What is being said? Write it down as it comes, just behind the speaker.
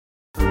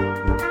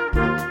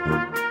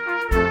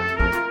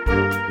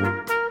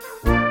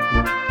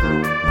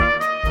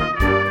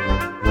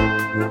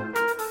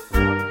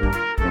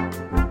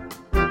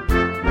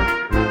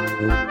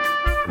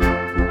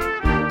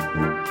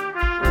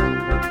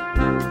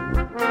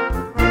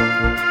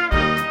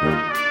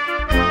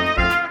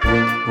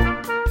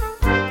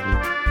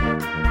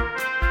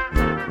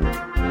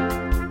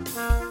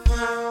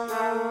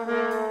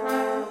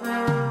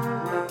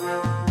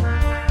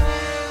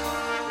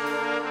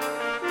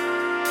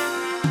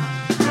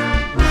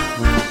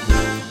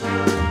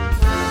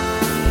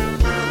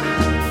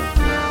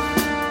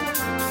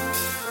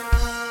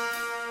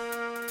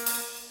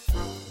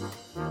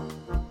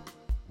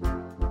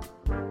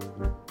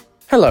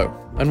Hello,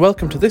 and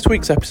welcome to this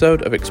week's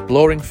episode of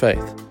Exploring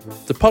Faith,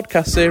 the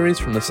podcast series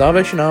from the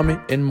Salvation Army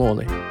in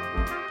Morley.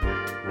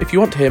 If you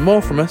want to hear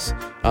more from us,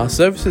 our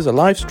services are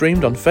live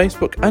streamed on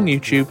Facebook and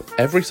YouTube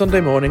every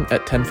Sunday morning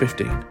at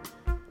 10:15.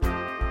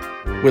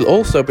 We'll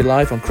also be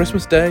live on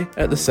Christmas Day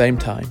at the same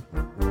time.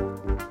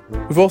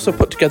 We've also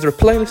put together a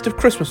playlist of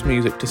Christmas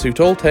music to suit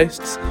all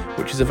tastes,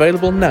 which is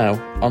available now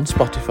on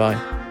Spotify.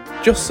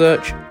 Just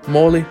search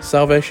Morley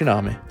Salvation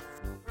Army.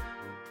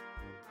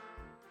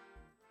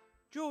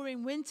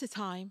 During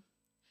wintertime,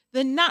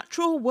 the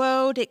natural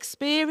world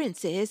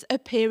experiences a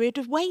period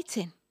of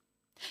waiting.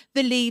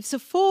 The leaves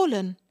have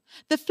fallen,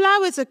 the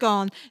flowers are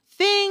gone,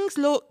 things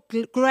look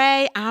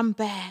grey and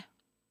bare.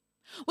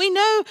 We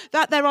know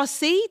that there are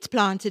seeds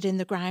planted in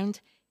the ground,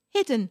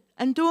 hidden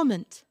and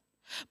dormant.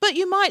 But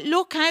you might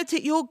look out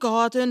at your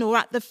garden or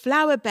at the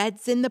flower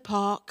beds in the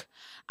park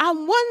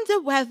and wonder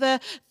whether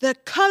the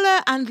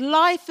colour and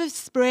life of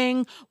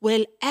spring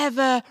will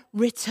ever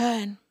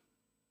return.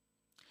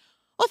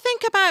 Or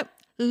think about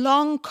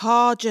long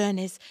car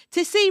journeys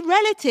to see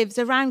relatives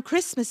around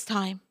Christmas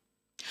time.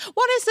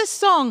 What is the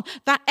song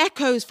that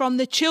echoes from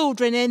the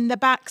children in the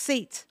back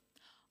seat?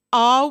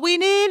 Are we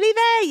nearly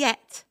there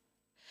yet?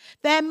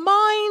 Their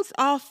minds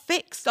are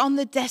fixed on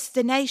the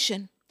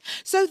destination,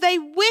 so they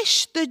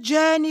wish the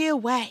journey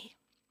away.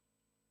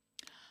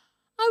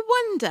 I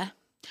wonder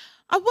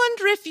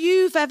if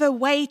you've ever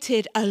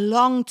waited a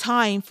long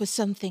time for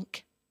something.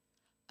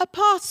 A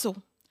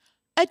parcel,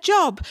 a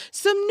job,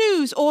 some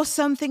news or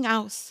something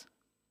else.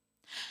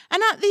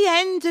 And at the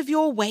end of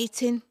your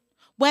waiting,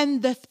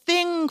 when the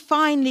thing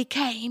finally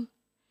came,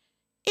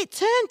 it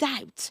turned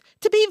out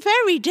to be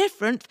very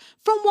different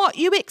from what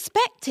you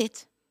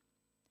expected.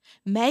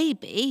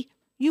 Maybe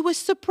you were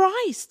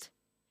surprised,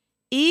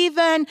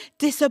 even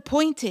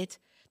disappointed,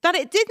 that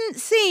it didn't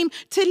seem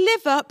to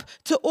live up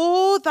to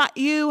all that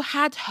you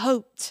had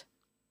hoped.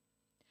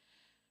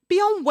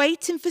 Beyond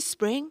waiting for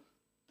spring,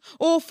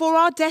 or for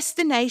our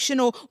destination,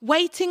 or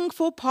waiting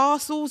for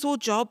parcels or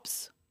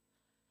jobs,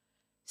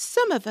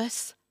 some of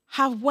us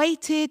have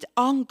waited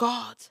on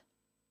God.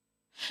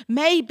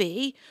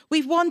 Maybe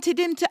we've wanted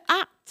Him to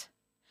act,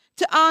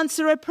 to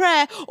answer a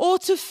prayer, or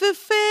to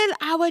fulfill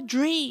our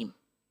dream.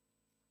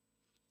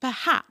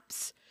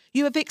 Perhaps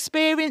you have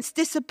experienced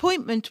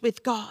disappointment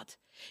with God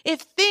if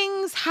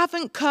things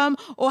haven't come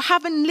or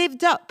haven't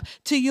lived up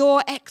to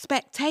your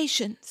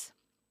expectations.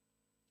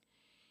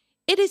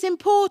 It is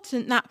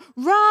important that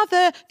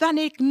rather than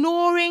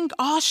ignoring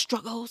our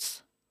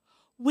struggles,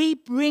 we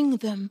bring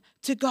them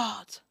to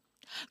God.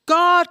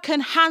 God can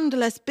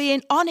handle us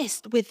being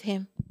honest with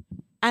Him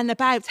and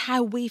about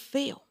how we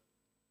feel.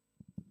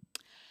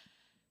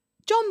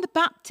 John the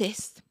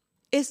Baptist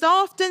is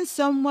often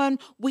someone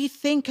we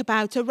think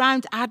about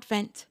around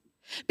Advent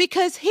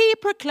because he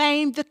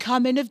proclaimed the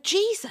coming of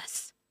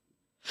Jesus.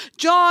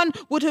 John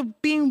would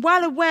have been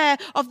well aware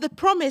of the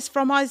promise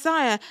from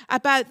Isaiah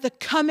about the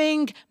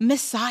coming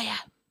Messiah.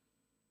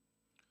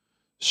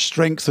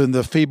 Strengthen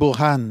the feeble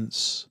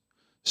hands,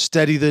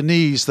 steady the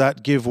knees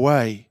that give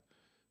way.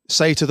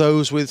 Say to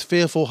those with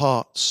fearful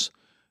hearts,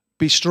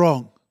 be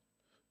strong,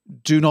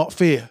 do not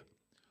fear,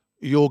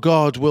 your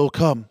God will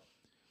come.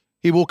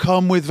 He will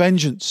come with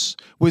vengeance,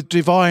 with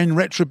divine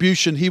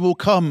retribution. He will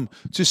come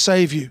to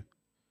save you.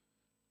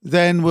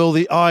 Then will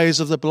the eyes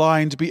of the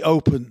blind be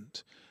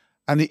opened,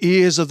 and the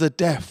ears of the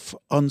deaf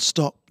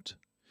unstopped.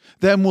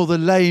 Then will the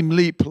lame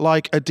leap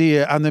like a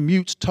deer, and the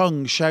mute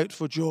tongue shout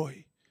for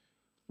joy.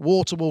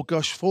 Water will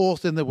gush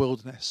forth in the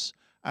wilderness,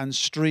 and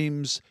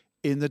streams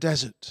in the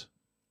desert.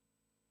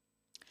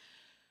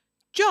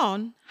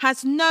 John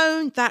has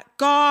known that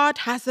God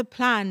has a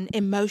plan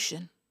in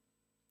motion.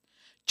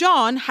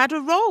 John had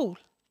a role.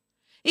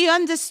 He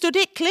understood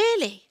it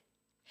clearly.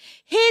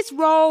 His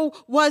role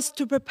was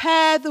to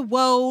prepare the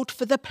world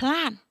for the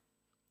plan.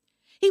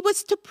 He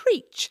was to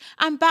preach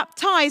and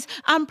baptize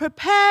and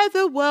prepare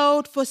the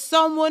world for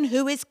someone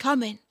who is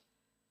coming.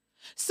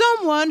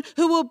 Someone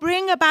who will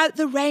bring about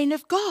the reign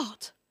of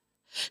God.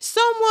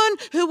 Someone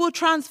who will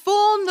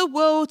transform the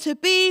world to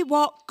be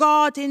what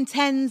God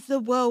intends the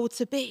world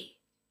to be.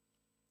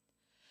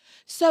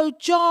 So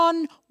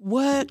John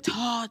worked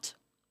hard.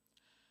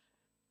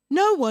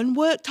 No one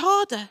worked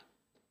harder.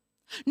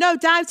 No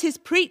doubt his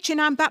preaching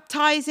and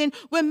baptizing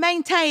were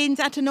maintained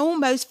at an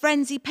almost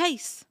frenzied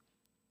pace.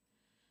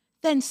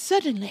 Then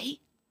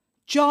suddenly,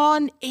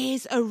 John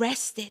is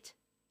arrested.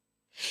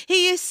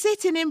 He is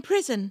sitting in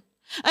prison,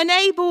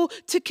 unable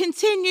to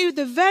continue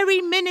the very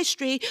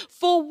ministry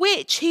for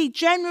which he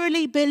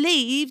generally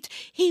believed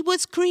he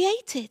was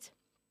created.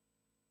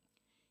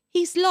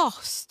 He's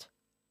lost.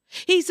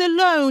 He's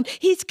alone.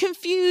 He's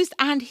confused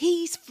and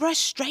he's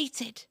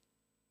frustrated.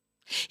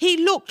 He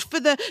looked for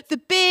the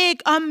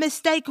big,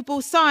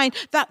 unmistakable sign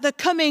that the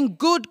coming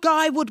good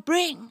guy would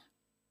bring.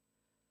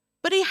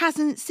 But he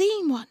hasn't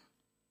seen one.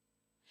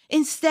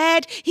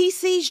 Instead, he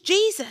sees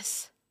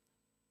Jesus.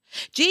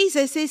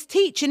 Jesus is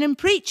teaching and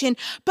preaching,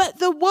 but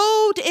the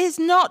world is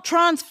not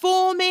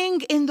transforming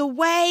in the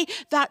way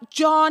that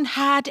John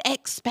had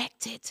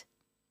expected.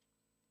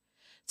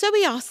 So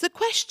he asks the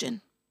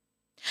question,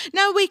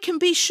 Now we can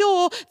be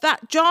sure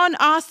that John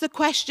asked the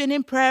question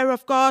in prayer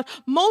of God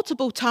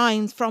multiple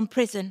times from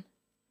prison.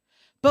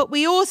 But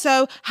we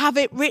also have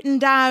it written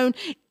down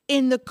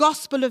in the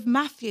Gospel of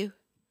Matthew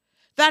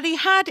that he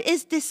had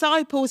his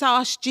disciples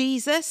ask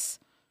Jesus,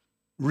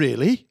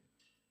 Really?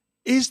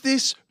 Is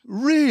this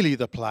really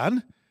the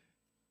plan?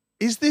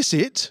 Is this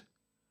it?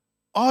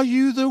 Are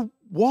you the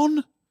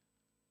one?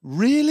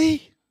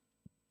 Really?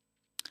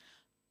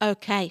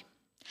 Okay,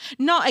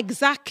 not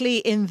exactly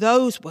in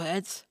those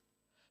words,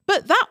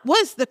 but that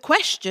was the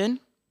question.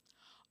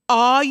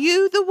 Are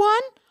you the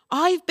one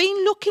I've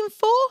been looking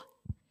for?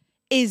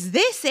 Is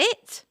this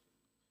it?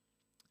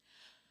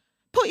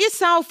 Put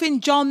yourself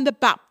in John the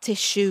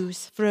Baptist's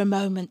shoes for a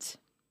moment.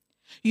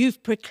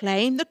 You've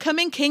proclaimed the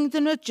coming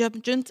kingdom of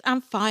judgment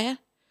and fire.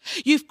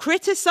 You've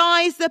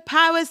criticised the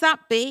powers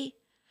that be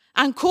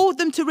and called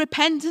them to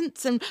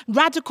repentance and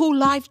radical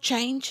life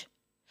change.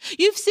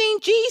 You've seen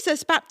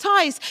Jesus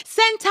baptized,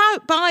 sent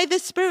out by the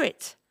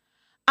Spirit,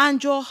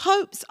 and your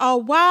hopes are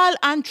well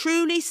and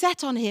truly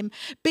set on him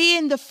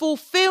being the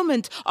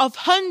fulfillment of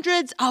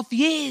hundreds of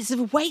years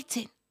of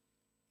waiting.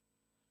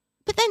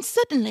 But then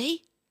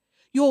suddenly,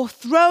 you're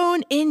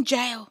thrown in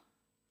jail.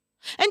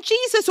 And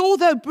Jesus,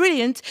 although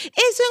brilliant,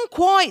 isn't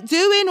quite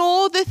doing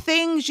all the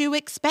things you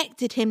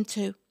expected him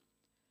to.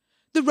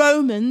 The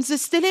Romans are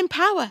still in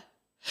power.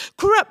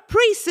 Corrupt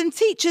priests and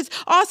teachers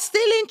are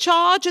still in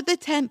charge of the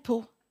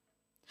temple.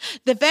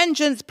 The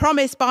vengeance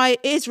promised by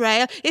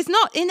Israel is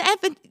not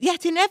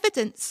yet in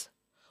evidence.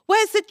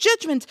 Where's the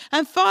judgment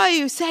and fire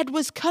you said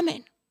was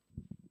coming?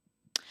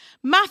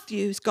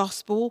 Matthew's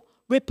gospel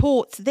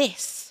reports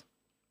this.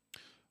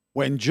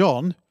 When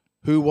John,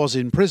 who was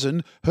in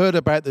prison, heard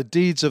about the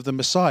deeds of the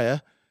Messiah,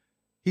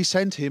 he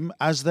sent him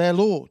as their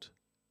Lord.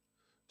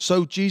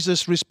 So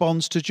Jesus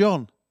responds to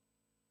John,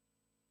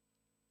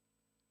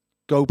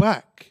 Go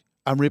back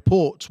and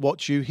report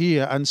what you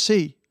hear and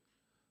see.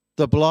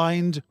 The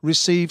blind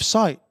receive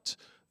sight,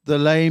 the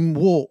lame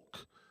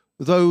walk,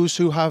 those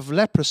who have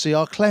leprosy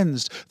are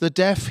cleansed, the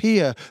deaf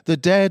hear, the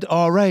dead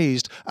are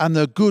raised, and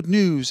the good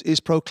news is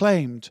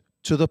proclaimed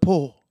to the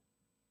poor.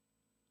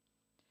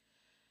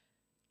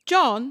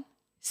 John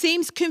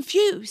seems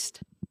confused,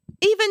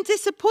 even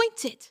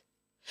disappointed.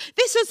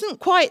 This isn't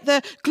quite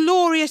the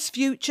glorious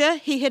future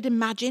he had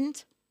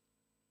imagined.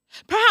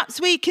 Perhaps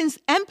we can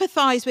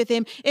empathise with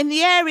him in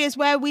the areas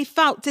where we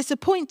felt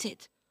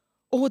disappointed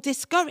or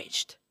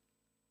discouraged.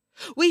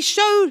 We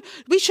should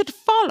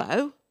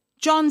follow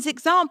John's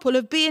example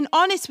of being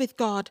honest with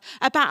God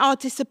about our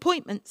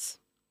disappointments,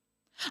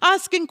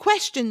 asking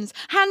questions,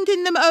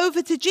 handing them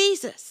over to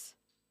Jesus.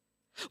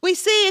 We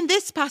see in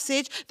this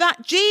passage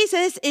that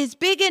Jesus is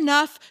big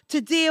enough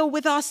to deal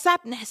with our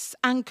sadness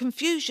and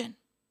confusion.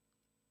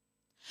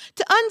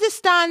 To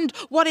understand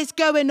what is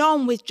going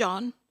on with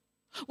John,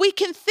 we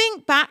can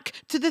think back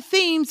to the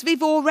themes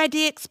we've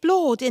already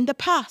explored in the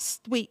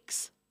past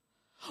weeks.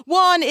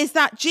 One is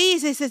that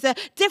Jesus is a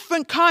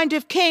different kind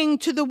of king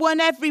to the one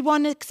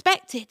everyone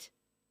expected.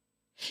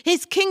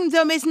 His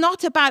kingdom is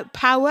not about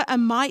power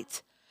and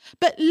might,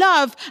 but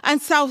love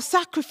and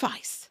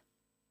self-sacrifice.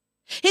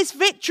 His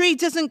victory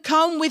doesn't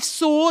come with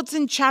swords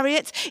and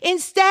chariots.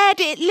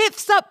 Instead, it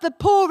lifts up the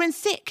poor and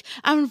sick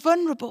and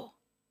vulnerable.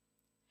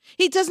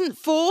 He doesn't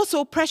force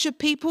or pressure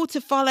people to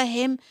follow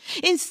him.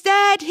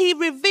 Instead, he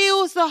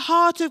reveals the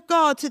heart of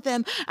God to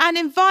them and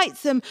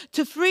invites them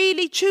to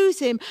freely choose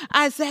him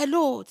as their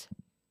Lord.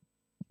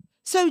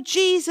 So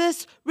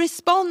Jesus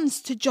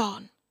responds to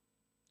John.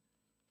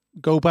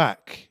 Go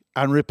back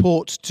and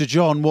report to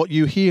John what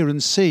you hear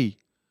and see.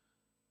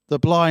 The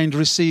blind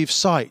receive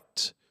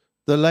sight,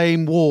 the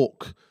lame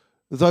walk,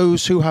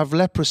 those who have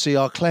leprosy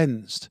are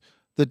cleansed,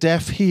 the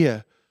deaf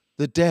hear,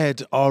 the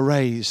dead are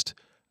raised,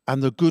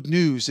 and the good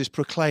news is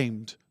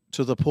proclaimed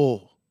to the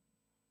poor.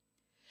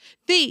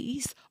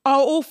 These are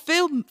all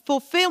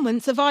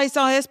fulfillments of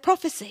Isaiah's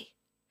prophecy.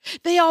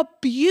 They are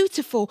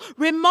beautiful,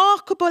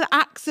 remarkable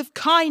acts of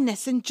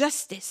kindness and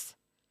justice.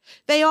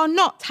 They are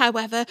not,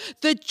 however,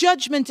 the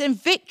judgment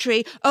and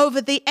victory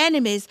over the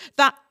enemies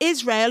that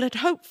Israel had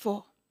hoped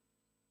for.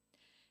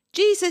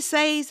 Jesus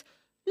says,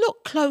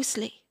 look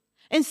closely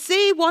and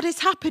see what is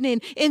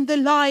happening in the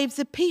lives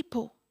of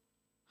people.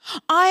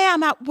 I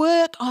am at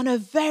work on a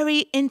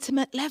very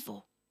intimate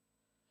level.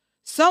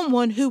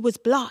 Someone who was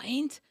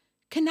blind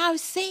can now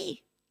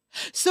see.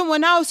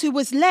 Someone else who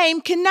was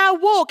lame can now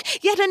walk.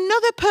 Yet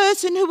another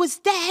person who was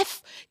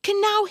deaf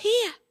can now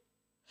hear.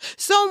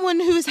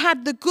 Someone who's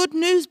had the good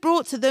news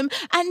brought to them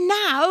and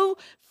now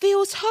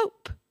feels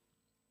hope.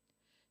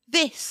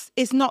 This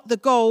is not the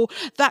goal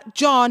that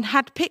John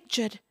had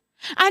pictured.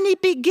 And he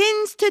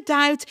begins to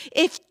doubt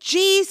if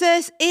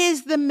Jesus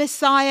is the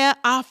Messiah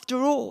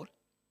after all.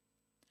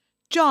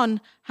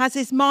 John has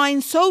his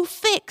mind so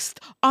fixed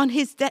on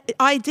his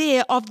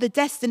idea of the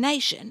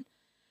destination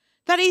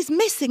that he's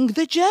missing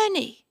the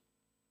journey.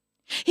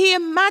 He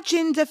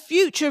imagined a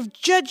future of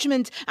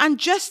judgment and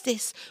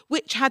justice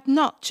which had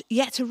not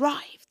yet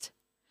arrived.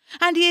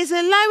 And he is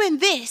allowing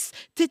this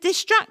to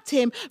distract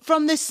him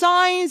from the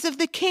signs of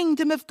the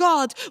kingdom of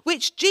God,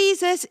 which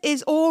Jesus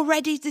is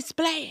already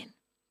displaying.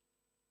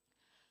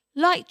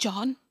 Like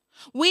John,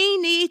 we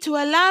need to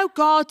allow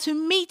God to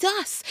meet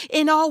us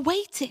in our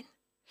waiting,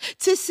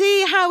 to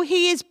see how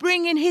he is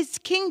bringing his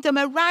kingdom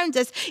around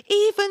us,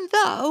 even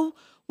though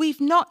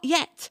we've not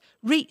yet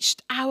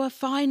reached our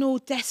final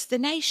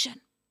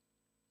destination.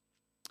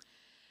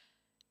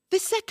 The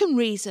second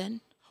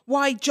reason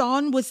why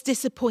John was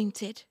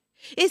disappointed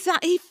is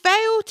that he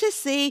failed to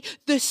see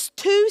this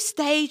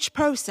two-stage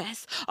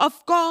process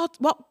of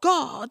what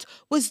God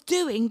was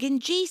doing in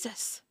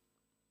Jesus.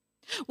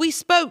 We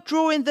spoke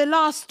during the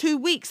last 2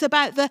 weeks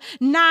about the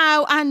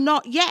now and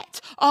not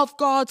yet of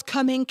God's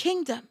coming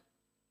kingdom.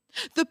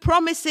 The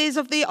promises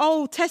of the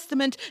Old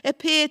Testament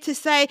appear to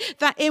say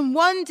that in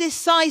one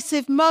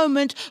decisive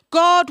moment,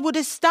 God would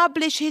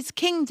establish his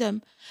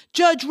kingdom,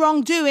 judge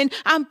wrongdoing,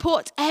 and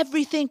put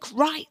everything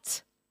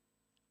right.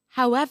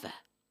 However,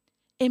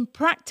 in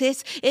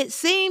practice, it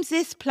seems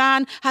this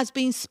plan has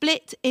been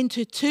split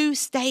into 2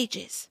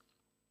 stages.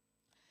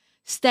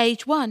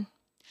 Stage 1.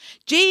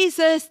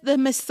 Jesus, the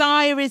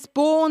Messiah, is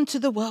born to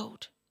the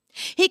world.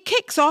 He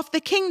kicks off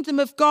the kingdom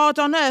of God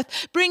on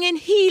earth, bringing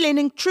healing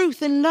and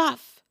truth and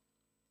love.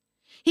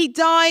 He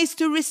dies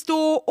to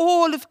restore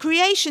all of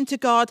creation to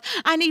God,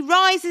 and he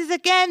rises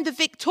again, the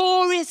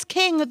victorious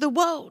King of the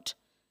world.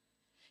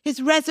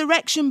 His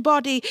resurrection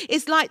body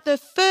is like the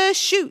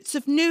first shoots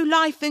of new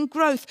life and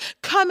growth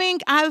coming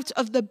out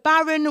of the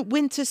barren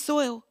winter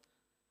soil.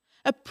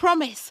 A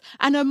promise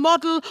and a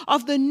model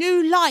of the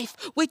new life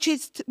which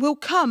will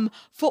come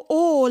for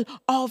all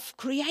of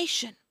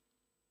creation.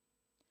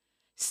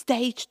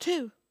 Stage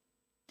 2.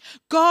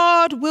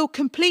 God will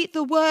complete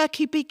the work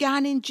he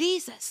began in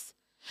Jesus.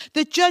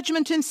 The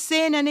judgment on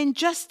sin and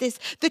injustice,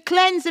 the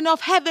cleansing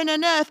of heaven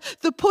and earth,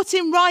 the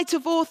putting right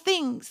of all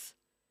things.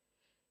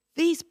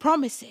 These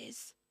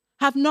promises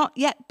have not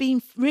yet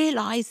been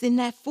realized in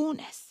their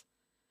fullness.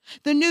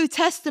 The New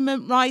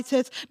Testament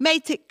writers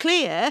made it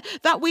clear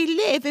that we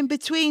live in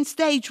between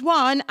stage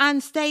 1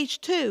 and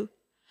stage 2,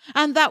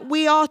 and that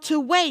we are to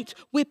wait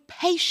with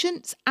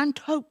patience and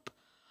hope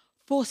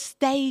for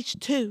stage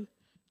 2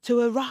 to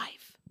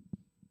arrive.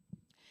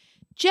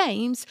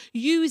 James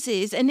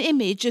uses an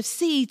image of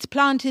seeds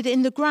planted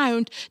in the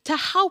ground to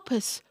help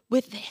us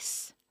with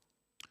this.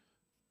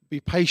 Be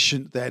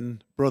patient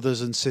then,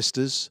 brothers and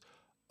sisters,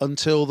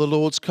 until the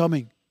Lord's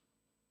coming.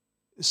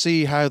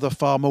 See how the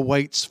farmer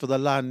waits for the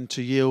land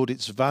to yield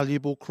its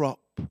valuable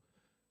crop,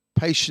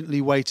 patiently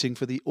waiting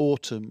for the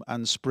autumn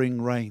and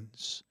spring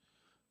rains.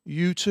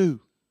 You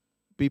too,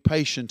 be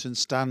patient and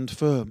stand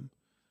firm,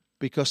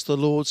 because the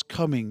Lord's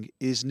coming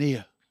is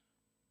near.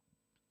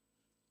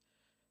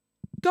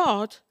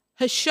 God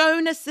has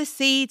shown us the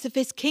seeds of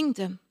his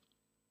kingdom.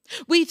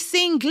 We've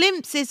seen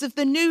glimpses of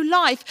the new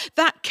life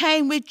that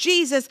came with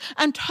Jesus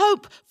and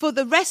hope for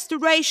the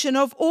restoration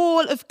of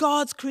all of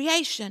God's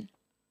creation.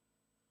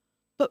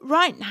 But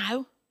right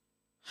now,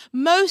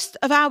 most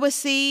of our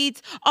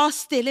seeds are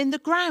still in the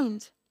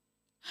ground,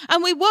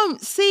 and we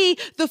won't see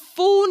the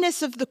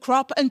fullness of the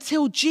crop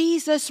until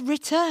Jesus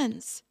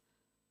returns.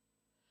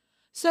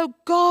 So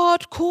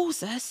God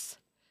calls us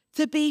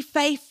to be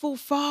faithful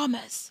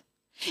farmers,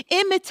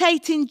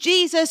 imitating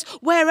Jesus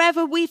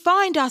wherever we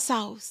find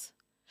ourselves.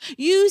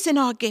 Using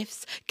our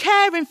gifts,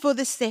 caring for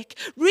the sick,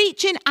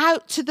 reaching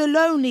out to the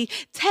lonely,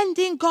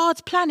 tending God's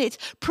planet,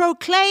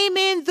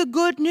 proclaiming the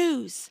good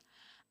news,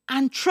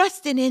 and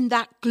trusting in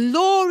that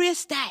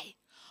glorious day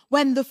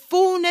when the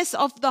fullness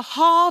of the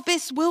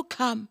harvest will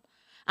come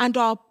and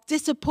our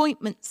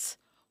disappointments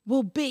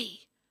will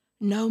be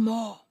no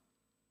more.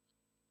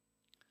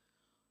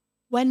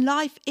 When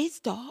life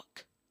is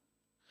dark,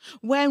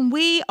 when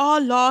we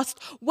are lost,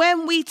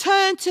 when we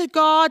turn to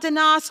God and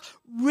ask,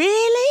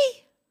 really?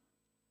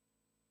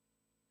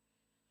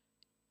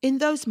 In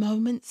those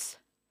moments,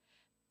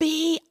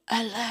 be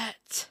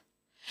alert,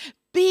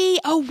 be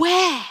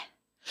aware,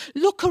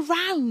 look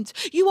around.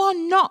 You are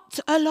not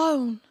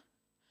alone.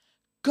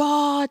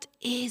 God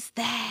is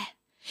there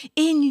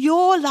in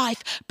your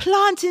life,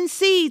 planting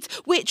seeds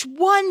which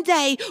one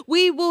day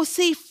we will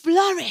see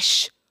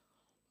flourish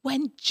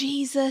when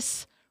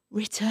Jesus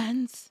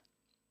returns.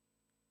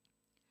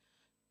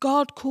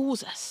 God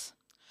calls us.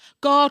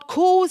 God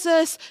calls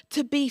us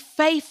to be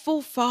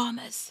faithful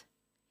farmers,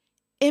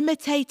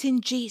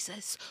 imitating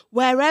Jesus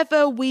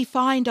wherever we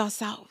find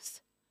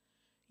ourselves,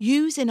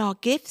 using our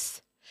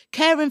gifts,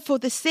 caring for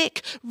the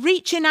sick,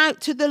 reaching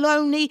out to the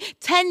lonely,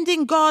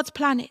 tending God's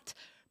planet,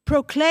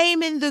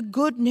 proclaiming the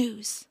good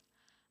news,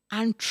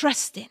 and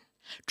trusting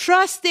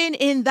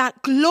in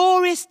that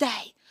glorious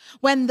day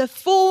when the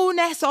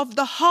fullness of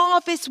the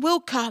harvest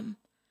will come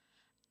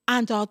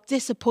and our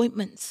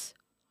disappointments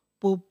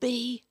will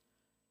be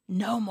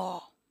no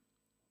more.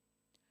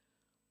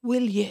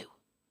 Will you?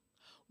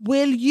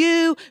 Will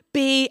you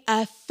be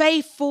a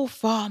faithful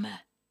farmer,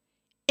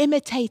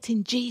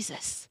 imitating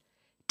Jesus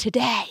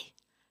today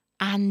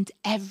and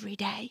every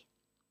day?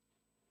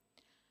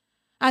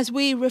 As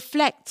we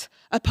reflect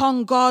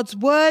upon God's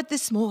word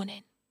this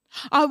morning,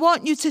 I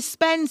want you to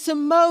spend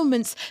some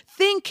moments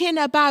thinking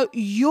about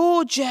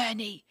your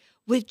journey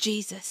with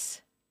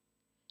Jesus.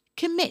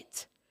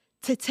 Commit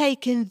to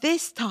taking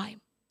this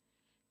time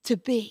to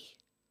be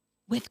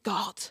with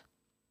God.